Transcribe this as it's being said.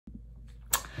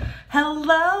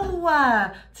Hello!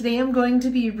 Today I'm going to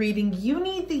be reading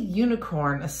Uni the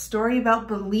Unicorn, a story about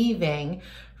believing,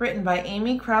 written by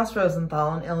Amy Kroger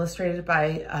Rosenthal and illustrated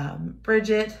by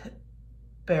Brigette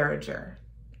Barrager.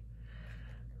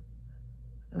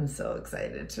 I'm so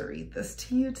excited to read this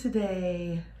to you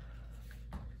today.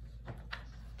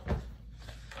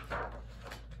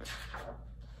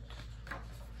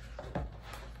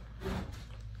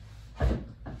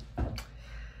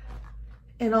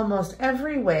 In almost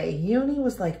every way, Uni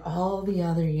was like all the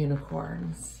other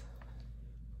unicorns.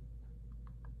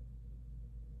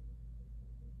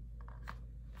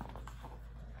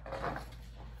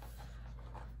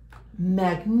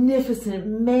 Magnificent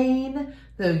mane,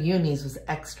 though Uni's was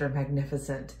extra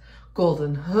magnificent.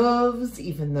 Golden hooves,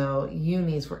 even though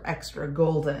Uni's were extra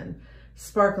golden.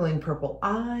 Sparkling purple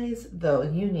eyes, though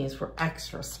Uni's were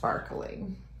extra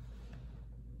sparkling.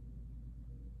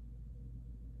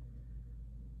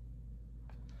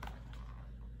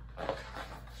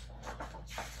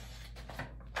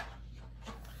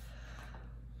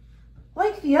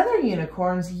 Like the other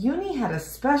unicorns, Uni had a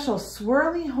special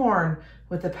swirly horn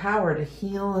with the power to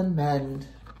heal and mend.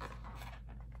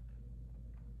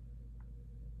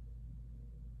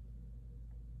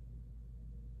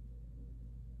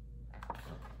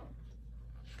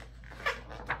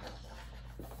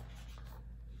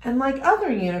 And like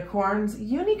other unicorns,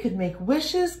 Uni could make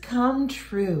wishes come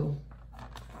true.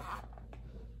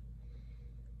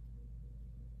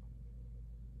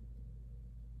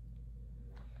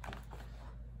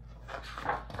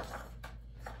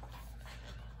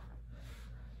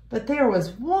 But there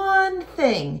was one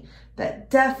thing that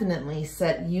definitely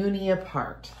set Uni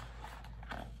apart.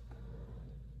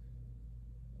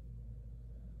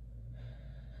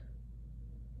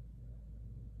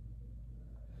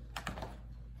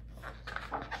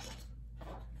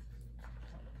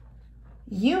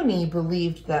 Uni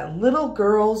believed that little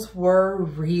girls were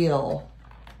real.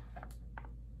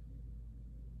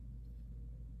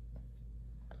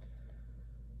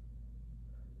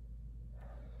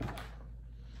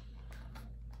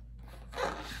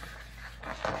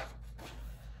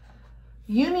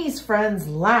 Uni's friends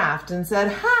laughed and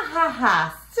said, "Ha ha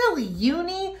ha, silly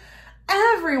Uni.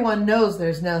 Everyone knows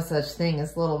there's no such thing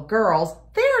as little girls.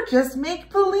 They're just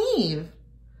make-believe."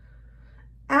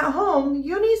 At home,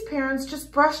 Uni's parents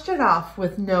just brushed it off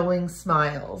with knowing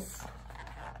smiles.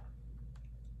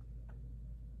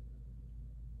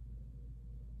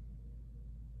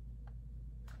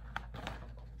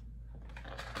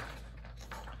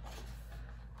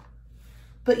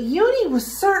 But Uni was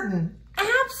certain,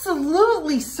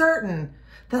 absolutely certain,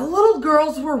 that little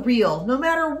girls were real, no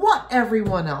matter what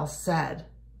everyone else said.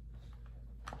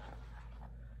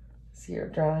 See her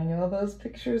drawing all those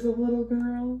pictures of little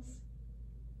girls?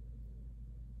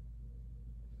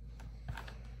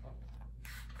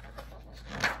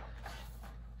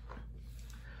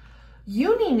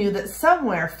 Uni knew that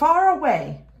somewhere far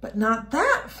away, but not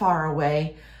that far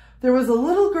away, there was a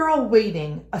little girl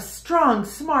waiting, a strong,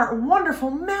 smart,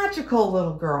 wonderful, magical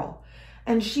little girl.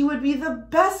 And she would be the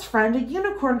best friend a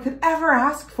unicorn could ever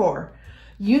ask for.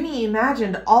 Uni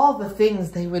imagined all the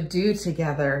things they would do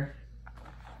together.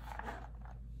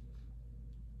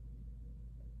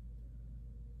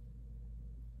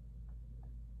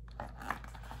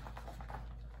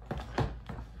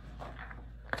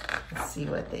 Let's see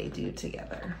what they do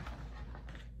together.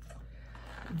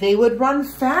 They would run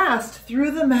fast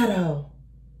through the meadow.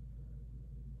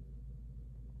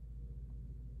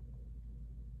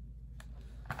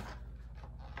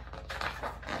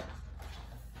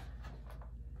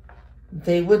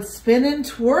 They would spin and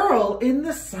twirl in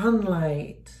the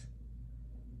sunlight.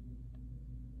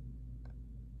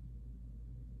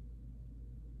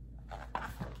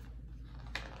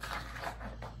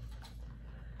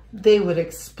 They would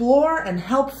explore and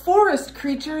help forest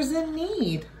creatures in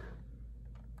need.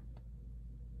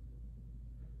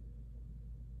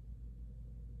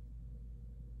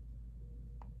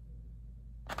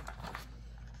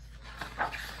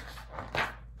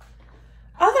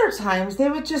 Other times, they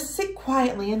would just sit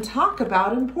quietly and talk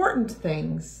about important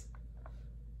things.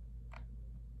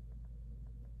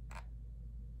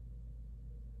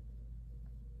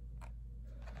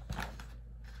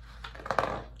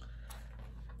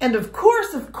 And of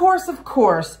course,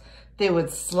 they would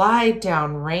slide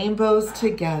down rainbows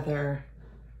together.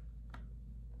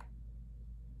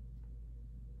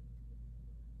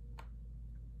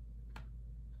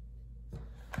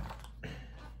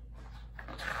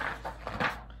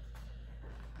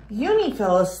 Uni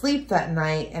fell asleep that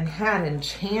night and had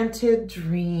enchanted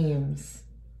dreams.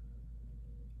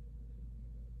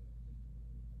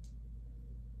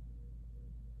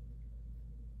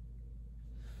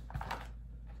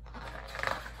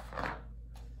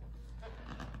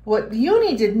 What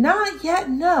Uni did not yet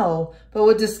know, but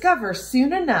would discover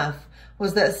soon enough,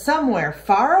 was that somewhere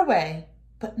far away,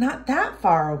 but not that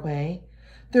far away,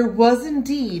 there was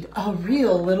indeed a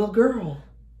real little girl.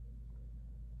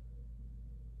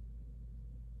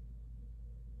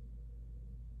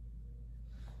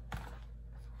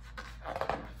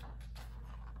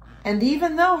 And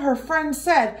even though her friend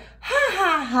said, "Ha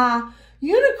ha ha,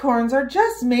 unicorns are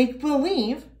just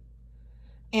make-believe,"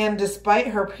 and despite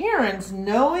her parents'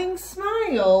 knowing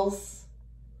smiles,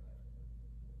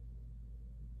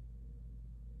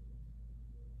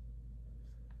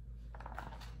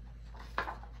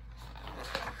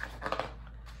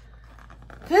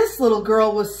 this little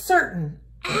girl was certain,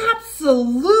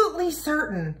 absolutely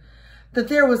certain, that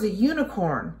there was a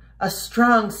unicorn, a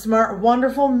strong, smart,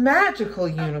 wonderful, magical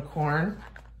unicorn,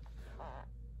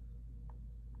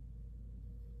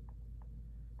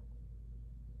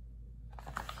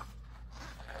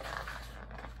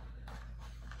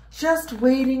 just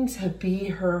waiting to be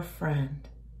her friend.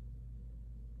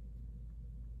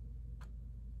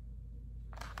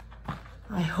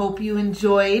 I hope you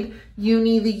enjoyed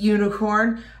Uni the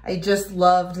Unicorn. I just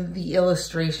loved the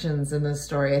illustrations in this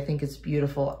story. I think it's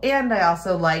beautiful. And I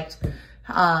also liked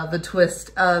the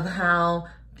twist of how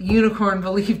the unicorn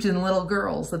believed in little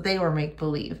girls, that they were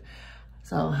make-believe.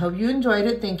 So I hope you enjoyed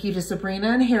it. Thank you to Sabrina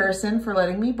and Harrison for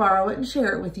letting me borrow it and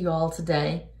share it with you all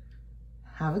today.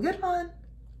 Have a good one.